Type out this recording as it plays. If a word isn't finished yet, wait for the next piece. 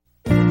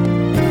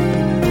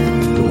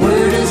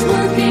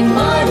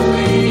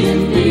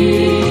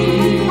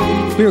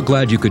We are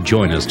glad you could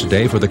join us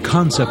today for the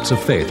Concepts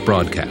of Faith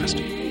broadcast.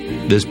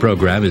 This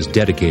program is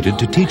dedicated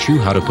to teach you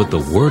how to put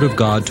the Word of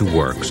God to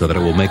work so that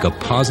it will make a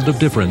positive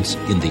difference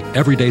in the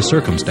everyday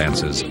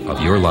circumstances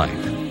of your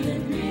life.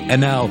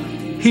 And now,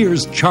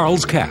 here's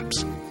Charles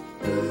Capps.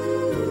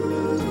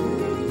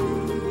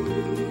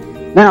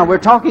 Now, we're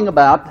talking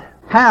about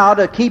how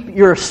to keep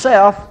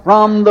yourself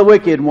from the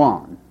wicked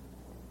one.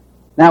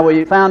 Now,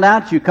 we found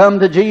out you come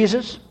to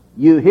Jesus,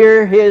 you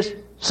hear His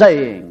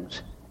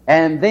sayings,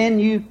 and then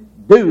you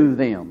do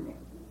them.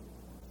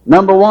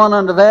 Number one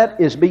under that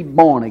is be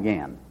born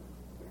again.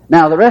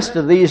 Now, the rest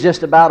of these,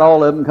 just about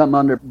all of them, come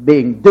under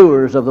being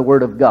doers of the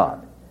Word of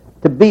God.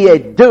 To be a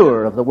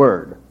doer of the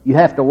Word, you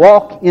have to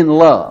walk in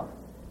love.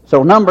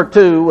 So number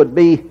two would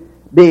be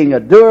being a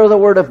doer of the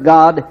Word of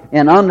God,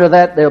 and under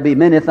that there'll be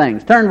many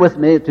things. Turn with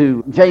me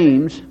to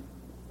James,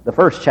 the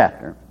first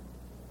chapter.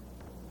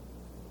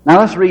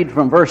 Now let's read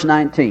from verse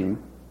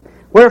 19.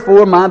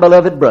 Wherefore, my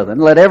beloved brethren,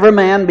 let every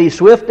man be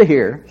swift to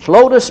hear,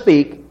 slow to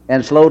speak,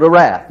 and slow to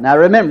wrath. Now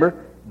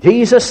remember,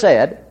 Jesus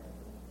said,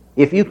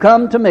 if you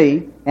come to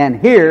me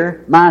and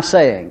hear my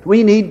sayings,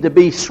 we need to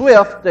be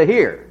swift to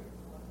hear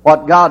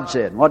what God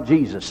said, what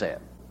Jesus said.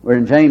 We're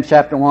in James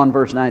chapter 1,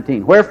 verse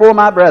 19. Wherefore,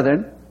 my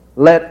brethren,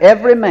 let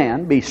every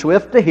man be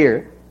swift to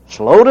hear,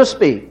 slow to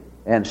speak,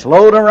 and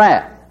slow to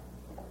wrath.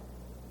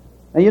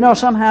 And you know,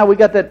 somehow we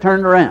got that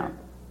turned around.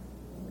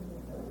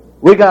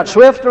 We got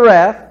swift to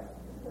wrath,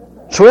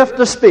 swift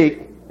to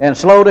speak, and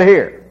slow to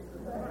hear.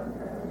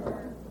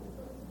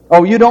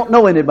 Oh, you don't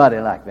know anybody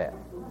like that.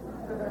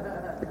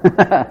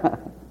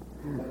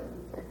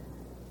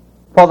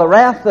 For the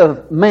wrath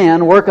of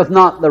man worketh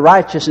not the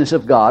righteousness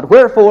of God.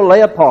 Wherefore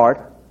lay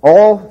apart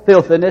all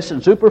filthiness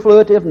and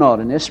superfluity of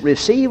naughtiness,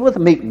 receive with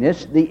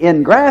meekness the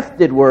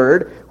engrafted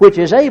word, which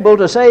is able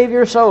to save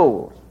your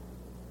souls.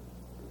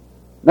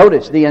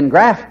 Notice, the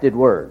engrafted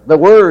word, the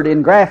word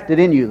engrafted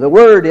in you, the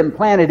word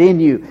implanted in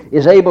you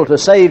is able to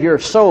save your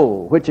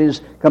soul, which is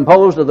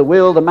composed of the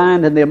will, the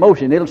mind, and the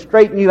emotion. It'll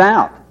straighten you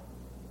out.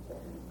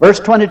 Verse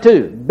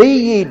 22, be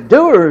ye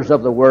doers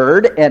of the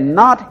word, and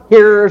not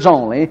hearers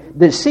only,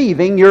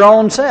 deceiving your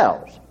own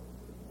selves.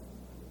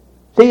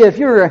 See, if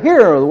you're a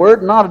hearer of the word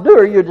and not a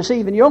doer, you're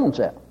deceiving your own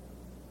self.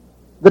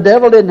 The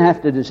devil didn't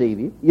have to deceive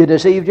you. You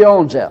deceived your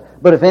own self.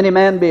 But if any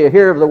man be a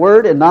hearer of the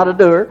word and not a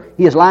doer,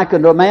 he is like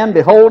unto a man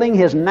beholding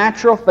his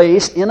natural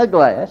face in a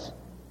glass.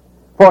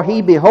 For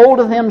he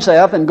beholdeth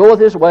himself and goeth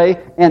his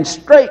way, and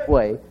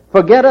straightway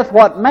forgetteth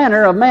what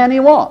manner of man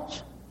he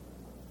was.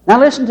 Now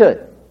listen to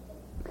it.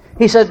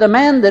 He said, the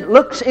man that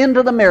looks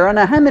into the mirror.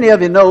 Now, how many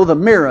of you know the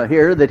mirror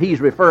here that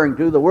he's referring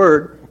to, the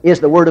Word,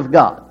 is the Word of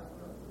God?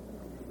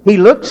 He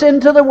looks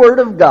into the Word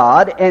of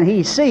God, and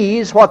he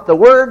sees what the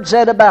Word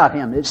said about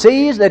him. It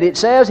sees that it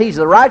says he's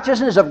the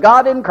righteousness of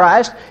God in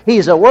Christ.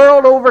 He's a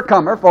world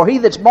overcomer, for he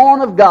that's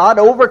born of God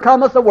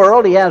overcometh the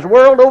world. He has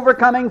world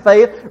overcoming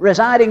faith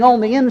residing on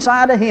the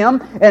inside of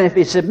him. And if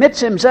he submits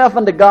himself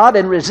unto God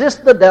and resists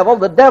the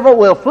devil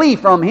will flee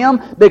from him,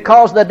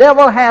 because the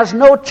devil has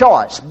no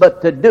choice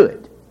but to do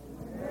it.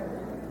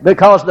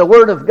 Because the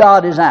Word of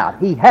God is out.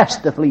 He has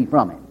to flee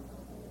from him.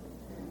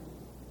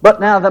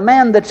 But now the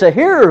man that's a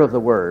hearer of the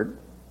Word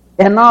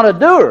and not a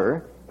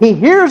doer, he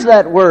hears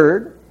that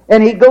Word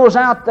and he goes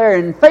out there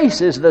and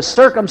faces the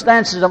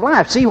circumstances of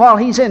life. See, while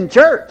he's in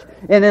church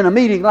and in a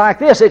meeting like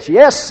this, it's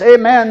yes,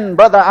 amen,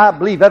 brother, I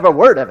believe every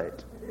word of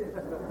it.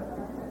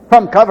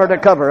 From cover to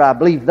cover, I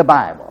believe the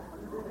Bible.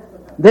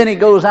 Then he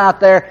goes out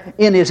there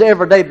in his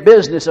everyday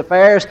business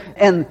affairs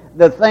and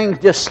the things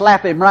just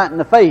slap him right in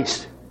the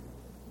face.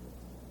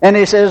 And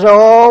he says,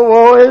 oh,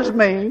 woe is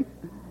me.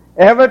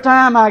 Every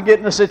time I get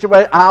in a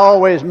situation, I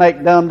always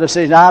make dumb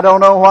decisions. I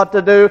don't know what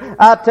to do.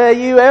 I tell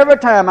you, every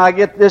time I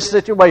get this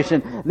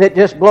situation that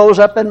just blows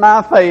up in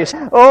my face,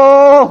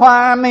 oh,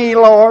 why me,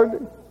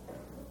 Lord?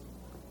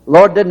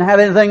 Lord didn't have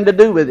anything to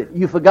do with it.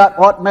 You forgot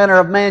what manner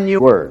of man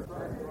you were.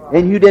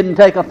 And you didn't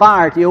take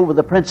authority over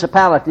the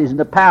principalities and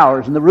the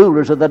powers and the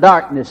rulers of the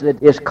darkness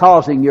that is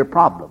causing your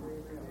problem.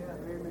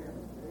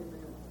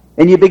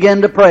 And you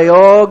begin to pray,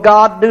 oh,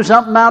 God, do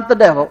something about the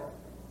devil.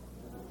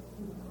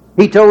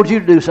 He told you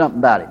to do something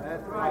about him.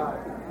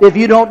 If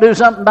you don't do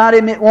something about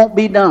him, it won't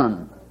be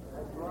done.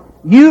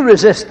 You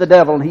resist the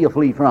devil and he'll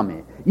flee from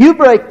you. You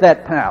break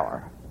that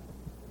power.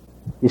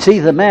 You see,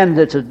 the man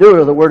that's a doer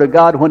of the Word of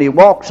God, when he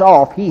walks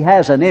off, he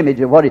has an image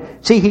of what he...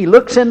 See, he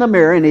looks in the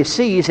mirror and he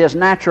sees his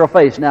natural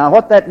face. Now,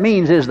 what that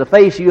means is the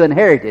face you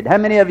inherited. How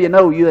many of you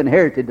know you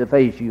inherited the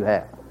face you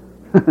have?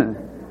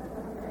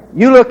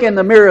 You look in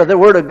the mirror of the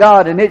Word of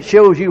God and it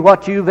shows you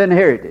what you've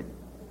inherited.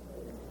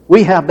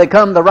 We have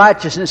become the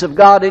righteousness of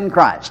God in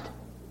Christ.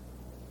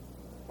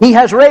 He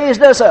has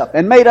raised us up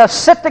and made us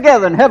sit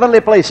together in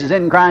heavenly places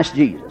in Christ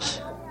Jesus.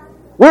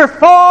 We're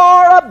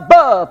far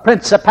above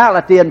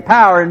principality and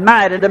power and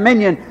might and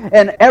dominion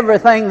and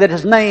everything that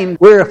is named.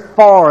 We're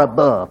far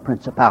above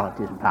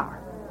principalities and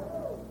power.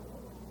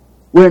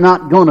 We're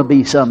not going to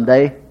be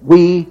someday.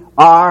 We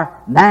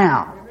are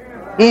now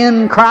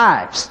in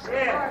Christ.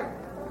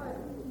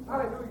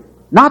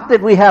 Not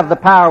that we have the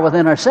power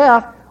within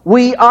ourselves.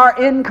 We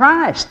are in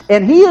Christ,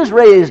 and He is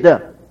raised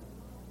up.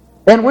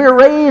 And we're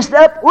raised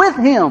up with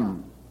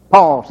Him,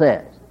 Paul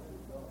says.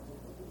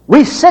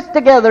 We sit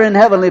together in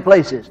heavenly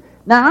places.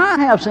 Now, I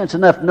have sense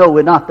enough to know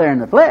we're not there in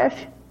the flesh.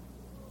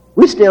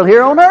 We're still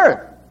here on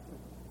earth.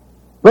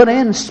 But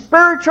in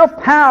spiritual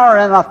power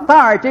and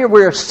authority,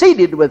 we're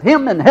seated with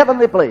Him in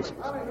heavenly places.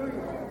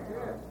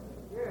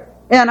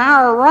 And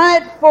our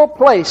rightful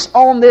place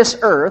on this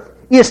earth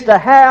is to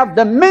have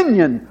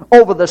dominion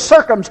over the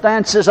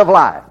circumstances of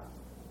life.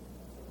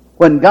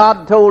 When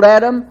God told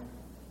Adam,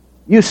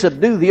 you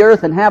subdue the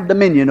earth and have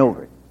dominion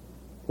over it,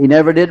 He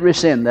never did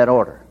rescind that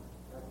order.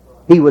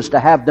 He was to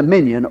have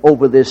dominion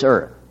over this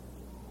earth.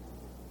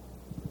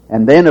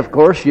 And then, of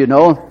course, you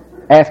know,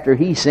 after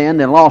He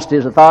sinned and lost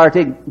His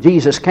authority,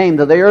 Jesus came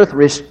to the earth,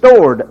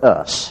 restored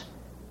us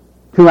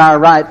to our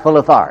rightful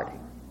authority.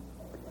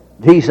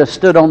 Jesus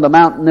stood on the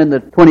mountain in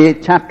the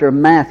 28th chapter of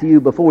Matthew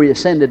before He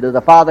ascended to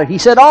the Father. He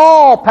said,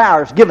 all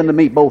power is given to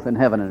me both in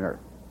heaven and earth.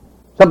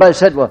 Somebody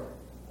said, well,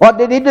 what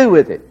did He do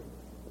with it?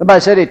 Somebody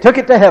said He took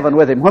it to heaven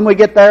with Him. When we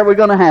get there, we're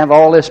going to have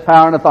all this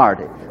power and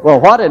authority. Well,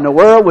 what in the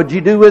world would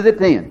you do with it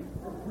then?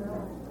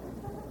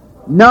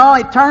 No,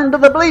 He turned to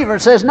the believer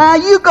and says, now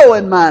you go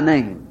in my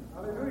name.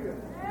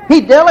 He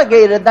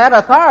delegated that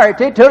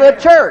authority to the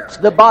church,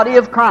 the body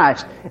of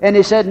Christ. And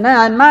He said,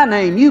 now in my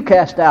name you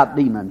cast out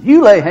demons.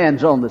 You lay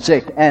hands on the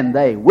sick and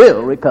they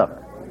will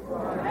recover.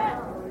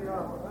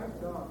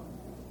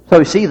 So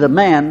you see, the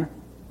man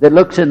that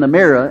looks in the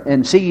mirror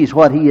and sees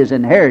what he has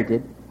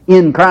inherited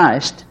in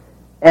Christ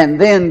and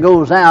then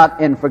goes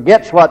out and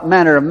forgets what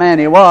manner of man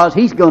he was,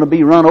 he's going to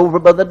be run over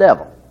by the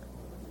devil.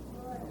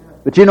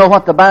 But you know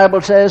what the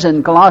Bible says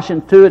in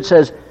Colossians 2? It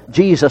says,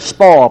 Jesus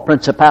spoiled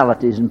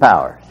principalities and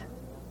powers,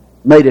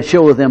 made a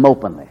show of them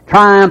openly,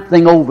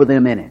 triumphing over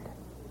them in it.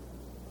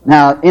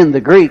 Now, in the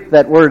Greek,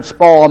 that word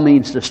spoil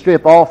means to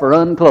strip off or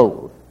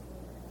unclothe.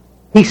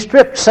 He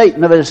stripped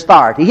Satan of his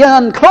authority. He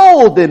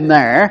unclothed him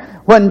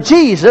there. When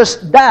Jesus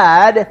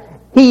died,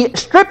 He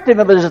stripped him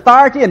of his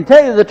authority, and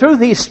tell you the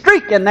truth, he's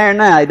streaking there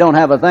now. He don't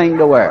have a thing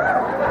to wear.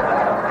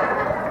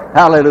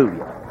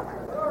 Hallelujah.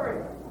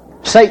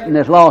 Satan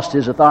has lost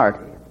his authority.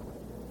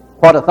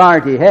 What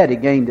authority he had, he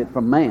gained it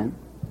from man.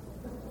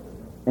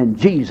 And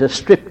Jesus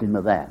stripped him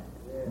of that.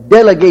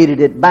 Delegated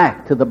it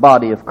back to the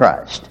body of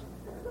Christ.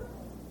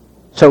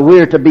 So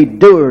we're to be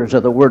doers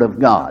of the Word of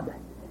God.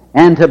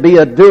 And to be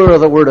a doer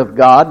of the Word of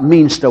God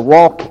means to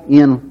walk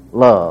in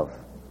love.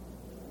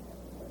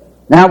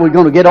 Now we're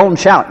going to get on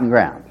shouting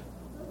ground.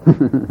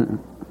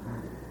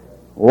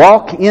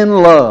 Walk in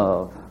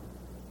love.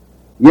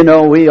 You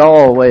know, we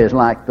always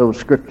like those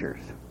scriptures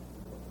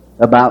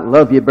about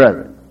love your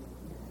brethren.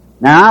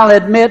 Now, I'll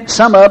admit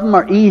some of them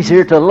are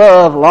easier to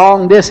love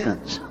long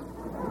distance.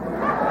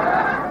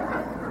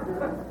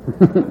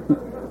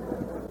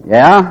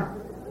 Yeah?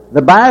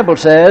 The Bible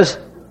says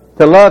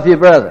to love your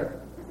brother.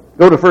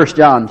 Go to 1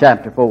 John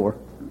chapter 4.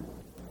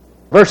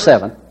 Verse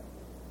 7.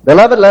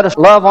 Beloved, let us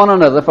love one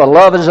another, for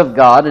love is of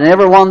God, and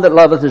every one that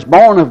loveth is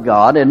born of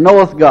God, and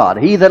knoweth God.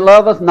 He that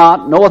loveth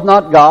not knoweth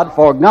not God,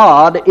 for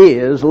God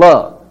is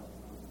love.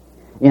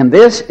 In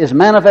this is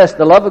manifest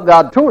the love of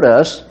God toward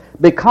us,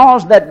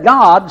 because that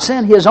God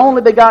sent His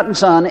only begotten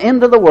Son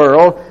into the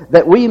world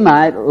that we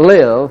might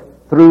live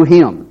through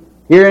Him.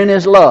 Herein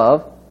is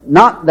love,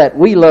 not that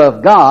we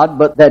love God,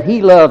 but that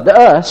He loved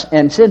us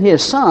and sent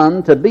His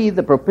Son to be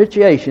the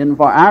propitiation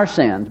for our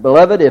sins.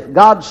 Beloved, if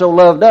God so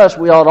loved us,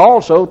 we ought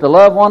also to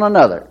love one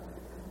another.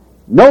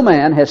 No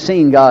man has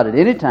seen God at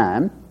any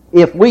time.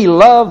 If we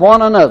love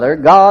one another,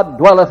 God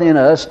dwelleth in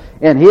us,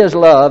 and His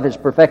love is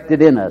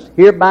perfected in us.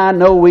 Hereby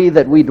know we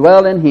that we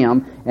dwell in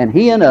Him, and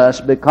He in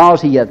us,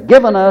 because He hath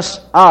given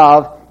us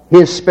of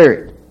His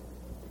Spirit.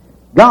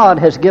 God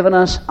has given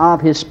us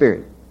of His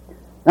Spirit.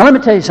 Now let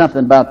me tell you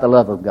something about the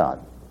love of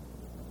God.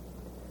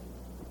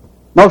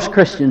 Most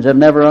Christians have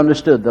never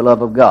understood the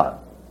love of God.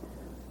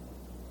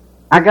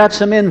 I got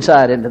some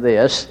insight into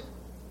this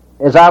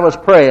as I was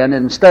praying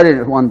and studying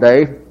it one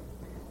day.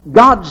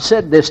 God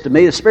said this to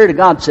me, the Spirit of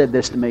God said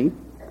this to me.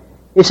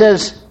 He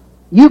says,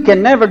 you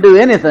can never do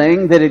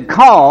anything that would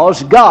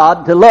cause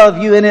God to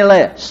love you any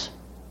less.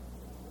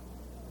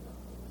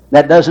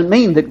 That doesn't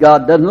mean that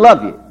God doesn't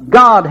love you.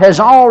 God has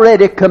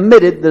already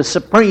committed the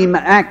supreme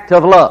act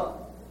of love.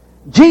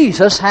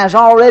 Jesus has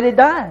already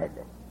died.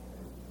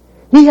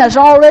 He has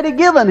already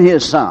given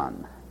His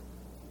Son,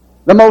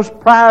 the most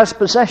prized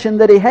possession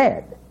that He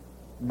had.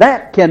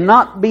 That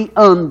cannot be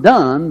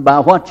undone by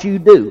what you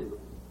do.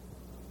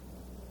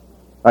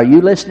 Are you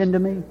listening to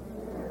me?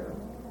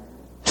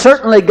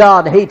 Certainly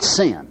God hates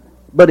sin,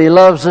 but He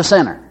loves the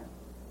sinner.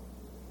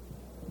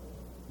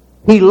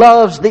 He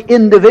loves the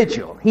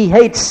individual. He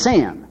hates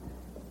sin.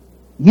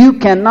 You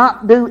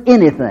cannot do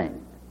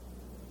anything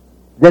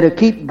that'll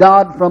keep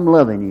God from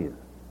loving you.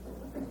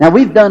 Now,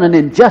 we've done an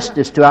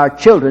injustice to our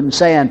children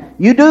saying,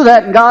 you do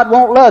that and God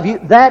won't love you.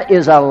 That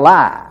is a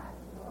lie.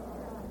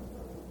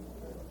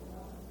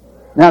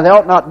 Now, they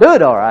ought not do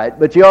it all right,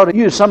 but you ought to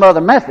use some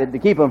other method to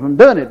keep them from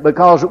doing it,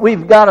 because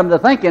we've got them to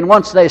thinking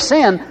once they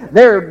sin,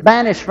 they're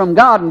banished from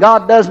God and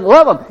God doesn't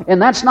love them.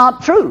 And that's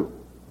not true.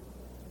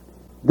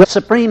 The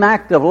supreme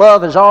act of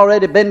love has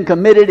already been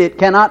committed. It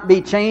cannot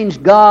be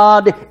changed.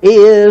 God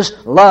is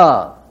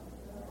love.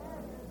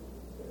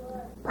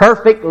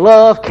 Perfect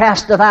love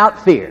casteth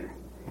out fear.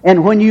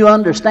 And when you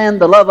understand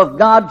the love of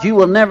God, you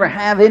will never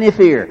have any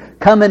fear.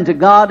 Coming to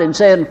God and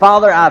saying,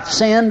 Father, I've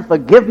sinned,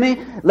 forgive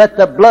me. Let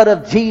the blood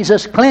of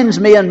Jesus cleanse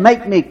me and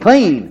make me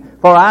clean,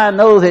 for I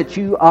know that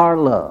you are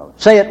love.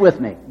 Say it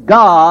with me.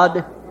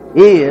 God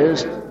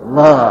is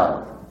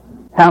love.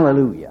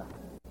 Hallelujah.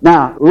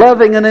 Now,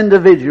 loving an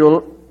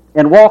individual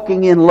and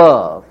walking in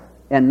love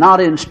and not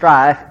in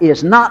strife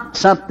is not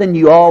something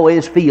you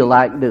always feel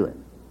like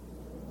doing.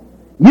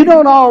 You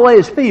don't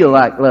always feel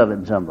like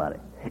loving somebody.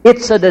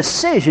 It's a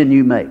decision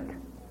you make.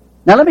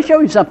 Now let me show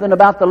you something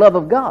about the love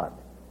of God.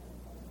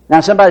 Now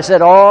somebody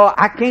said, oh,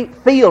 I can't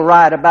feel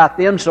right about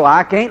them, so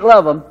I can't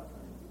love them.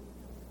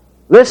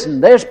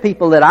 Listen, there's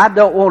people that I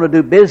don't want to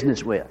do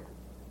business with.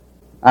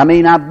 I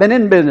mean, I've been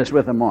in business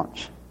with them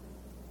once.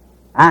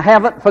 I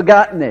haven't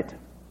forgotten it.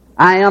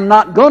 I am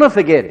not going to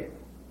forget it.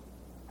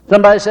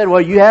 Somebody said,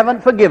 well, you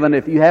haven't forgiven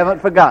if you haven't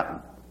forgotten.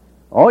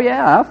 Oh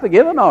yeah, I've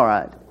forgiven all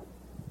right.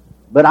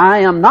 But I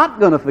am not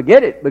going to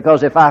forget it,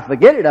 because if I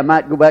forget it, I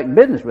might go back in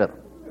business with them.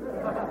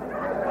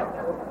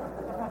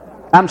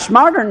 I'm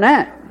smarter than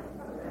that,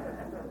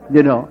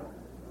 you know.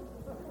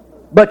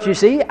 But you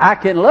see, I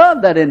can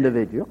love that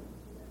individual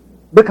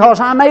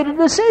because I made a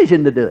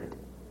decision to do it.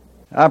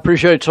 I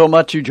appreciate so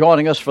much you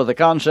joining us for the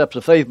Concepts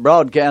of Faith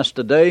broadcast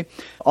today.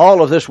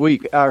 All of this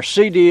week, our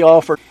CD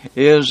offer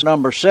is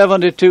number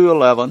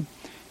 7211.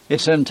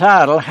 It's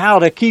entitled, How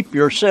to Keep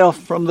Yourself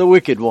from the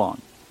Wicked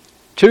One.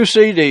 2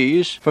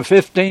 CDs for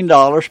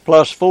 $15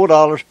 plus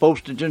 $4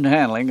 postage and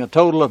handling, a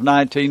total of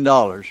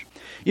 $19.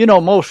 You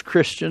know, most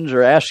Christians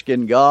are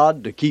asking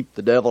God to keep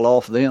the devil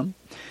off them.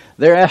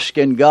 They're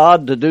asking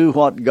God to do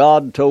what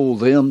God told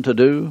them to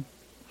do.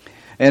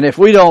 And if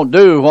we don't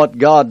do what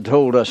God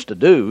told us to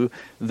do,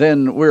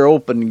 then we're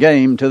open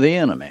game to the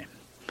enemy.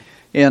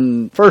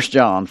 In 1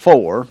 John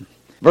 4,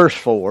 verse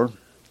 4,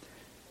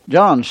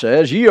 John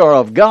says, Ye are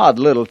of God,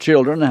 little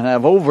children, and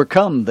have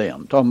overcome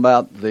them. Talking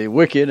about the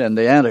wicked and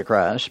the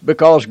Antichrist.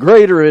 Because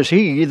greater is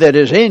he that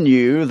is in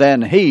you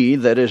than he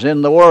that is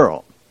in the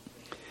world.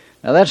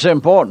 Now that's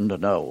important to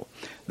know,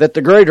 that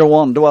the greater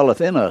one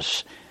dwelleth in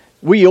us.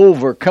 We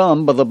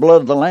overcome by the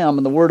blood of the Lamb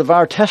and the word of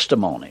our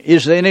testimony.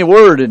 Is there any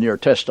word in your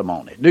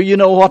testimony? Do you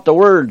know what the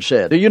word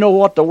said? Do you know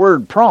what the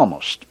word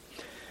promised?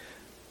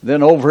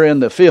 Then over in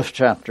the 5th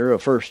chapter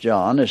of 1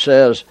 John, it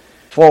says,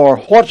 For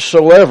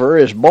whatsoever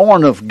is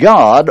born of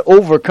God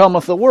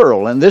overcometh the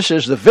world. And this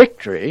is the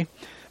victory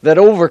that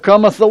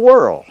overcometh the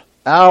world,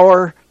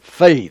 our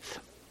faith.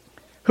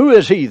 Who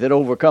is he that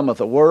overcometh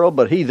the world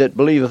but he that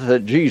believeth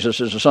that Jesus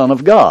is the Son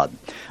of God?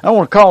 I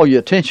want to call your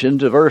attention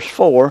to verse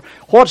 4.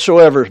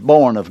 Whatsoever is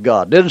born of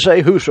God. Didn't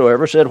say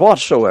whosoever, said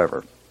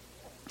whatsoever.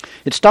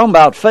 It's talking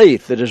about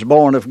faith that is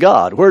born of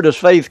God. Where does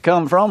faith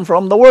come from?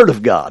 From the Word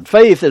of God.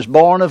 Faith is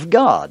born of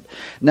God.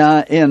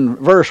 Now, in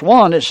verse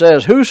 1, it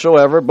says,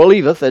 Whosoever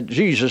believeth that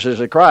Jesus is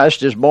the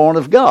Christ is born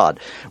of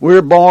God.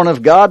 We're born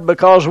of God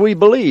because we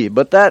believe.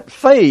 But that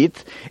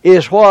faith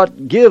is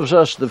what gives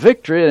us the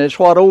victory, and it's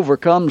what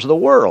overcomes the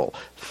world.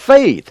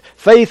 Faith.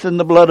 Faith in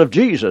the blood of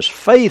Jesus.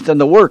 Faith in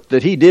the work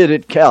that He did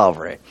at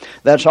Calvary.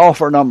 That's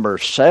offer number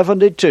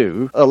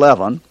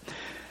 7211.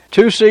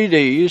 2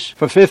 CDs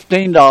for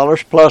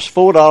 $15 plus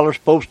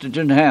 $4 postage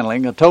and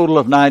handling, a total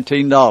of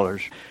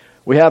 $19.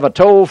 We have a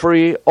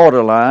toll-free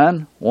order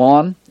line,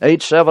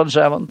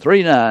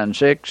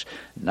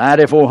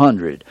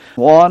 1-877-396-9400.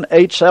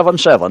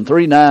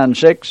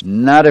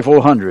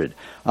 1-877-396-9400.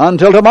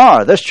 Until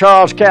tomorrow, this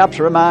Charles Capps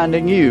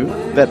reminding you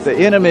that the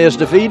enemy is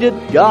defeated,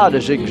 God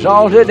is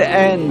exalted,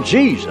 and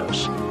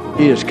Jesus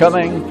is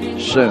coming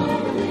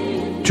soon.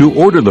 To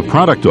order the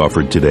product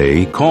offered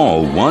today,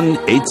 call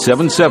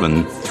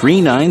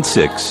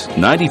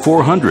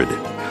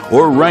 1-877-396-9400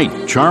 or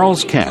write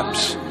Charles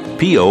Capps,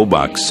 P.O.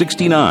 Box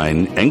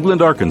 69,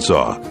 England,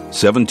 Arkansas,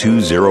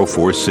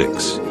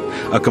 72046.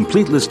 A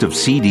complete list of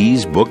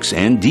CDs, books,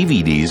 and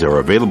DVDs are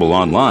available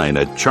online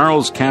at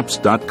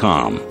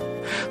charlescapps.com.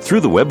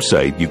 Through the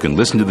website, you can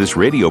listen to this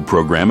radio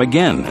program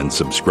again and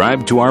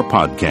subscribe to our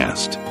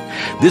podcast.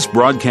 This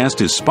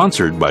broadcast is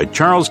sponsored by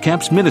Charles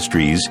Capps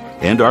Ministries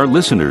and our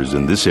listeners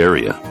in this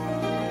area.